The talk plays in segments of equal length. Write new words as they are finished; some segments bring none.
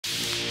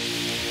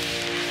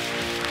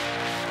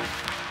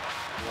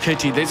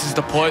Kitty, this is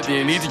the point that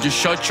you need to just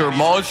shut your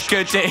mouth,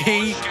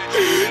 Kitty.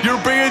 You're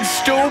being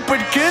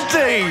stupid,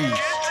 Kitty.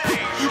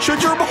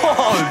 Shut your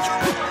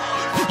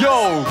mouth.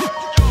 Yo.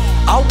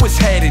 I was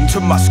heading to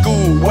my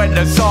school when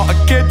I saw a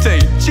kitty.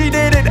 She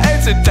didn't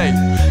hesitate.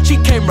 She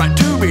came right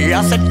to me.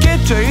 I said,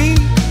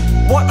 Kitty,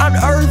 what on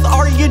earth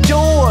are you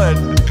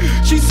doing?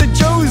 She said,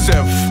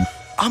 Joseph,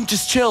 I'm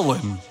just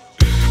chilling.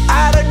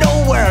 Out of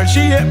nowhere,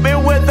 she hit me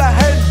with a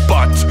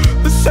headbutt.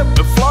 The sent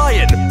me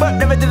flying, but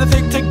never did a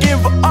thing to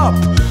give up.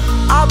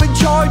 I'm in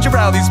charge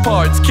around these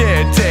parts,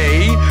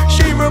 Kitty.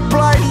 She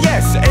replied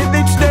yes, and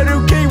it's not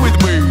okay with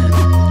me.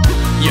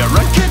 You're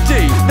a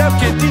kitty, now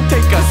Kitty,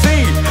 take a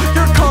seat.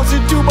 You're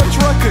causing too much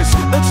ruckus,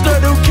 that's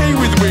not okay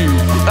with me.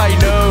 I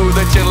know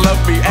that you love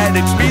me, and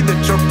it's me that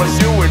you're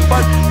pursuing,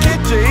 but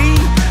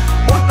Kitty,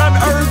 what on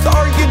earth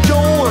are you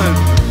doing?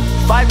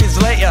 5 years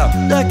later,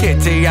 the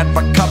kitty had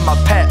become a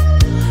pet.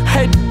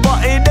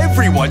 Headbutting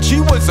everyone,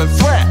 she was a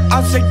threat.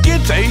 I said,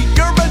 Kitty,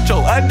 you're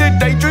mental and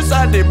dangerous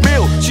and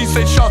immune. She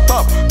said, shut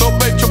up, don't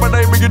mention my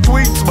name in your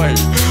tweets, mate.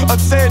 I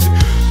said,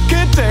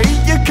 Kitty,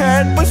 you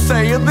can't be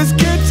saying this,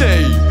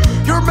 Kitty.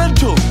 You're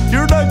mental,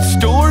 you're not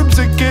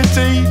Stormzy,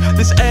 Kitty.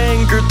 This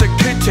angered the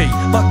kitty,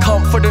 my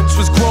confidence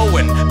was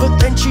growing. But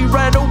then she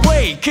ran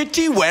away.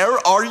 Kitty, where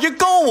are you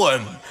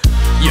going?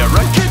 You're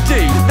a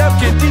kitty, now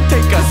Kitty,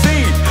 take a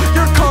seat.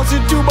 You're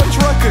causing too much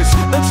ruckus,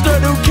 that's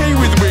not okay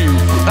with me.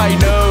 I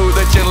know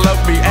that you love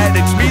me and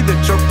it's me that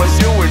you're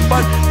pursuing,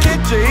 but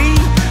Kitty,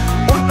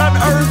 what on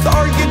earth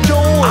are you doing?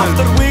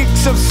 After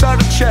weeks of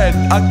searching,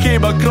 I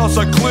came across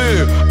a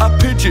clue. A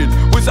pigeon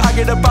was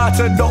hanging about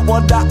and not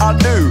one that I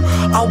knew.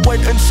 I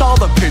went and saw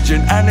the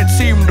pigeon and it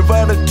seemed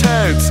very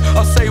tense.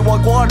 I say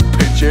one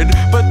pigeon,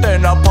 but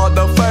then up on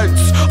the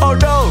fence. Oh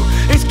no,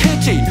 it's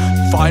Kitty,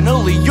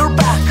 finally you're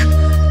back.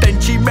 Then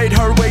she made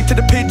her way to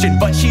the pigeon,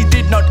 but she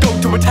did not go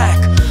to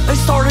attack. They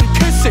started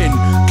kissing,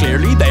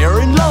 clearly they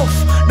are in love.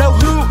 Now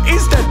who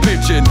is that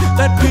pigeon?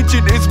 That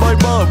pigeon is my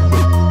mom.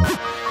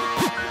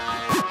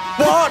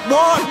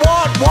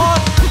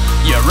 What?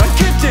 You're a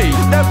kitty,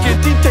 now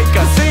Kitty, take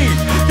a seat.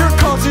 You're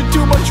causing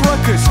too much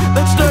ruckus,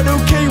 that's not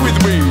okay with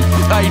me.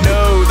 I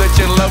know that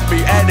you love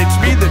me and it's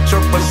me that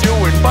you're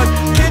pursuing, but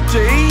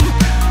Kitty,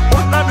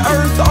 what on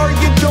earth are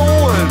you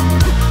doing?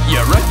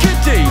 You're a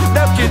kitty,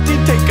 now Kitty,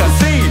 take a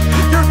seat.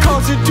 You're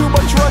causing too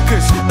much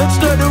ruckus,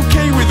 that's not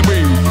okay with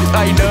me.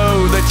 I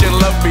know that you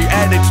love me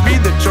and it's me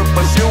that you're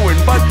pursuing,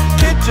 but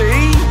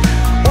Kitty,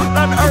 what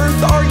on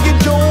earth are you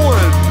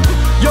doing?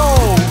 Yo,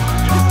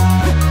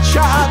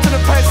 shout out to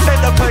the pet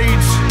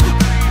centipedes.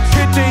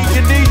 Kitty,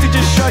 you need to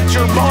just shut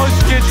your mouth,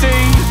 Kitty.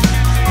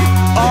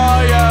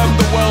 I am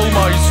the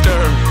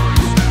Wellmeister.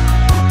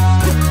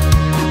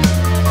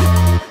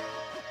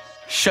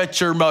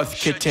 Shut your mouth,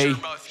 Kitty.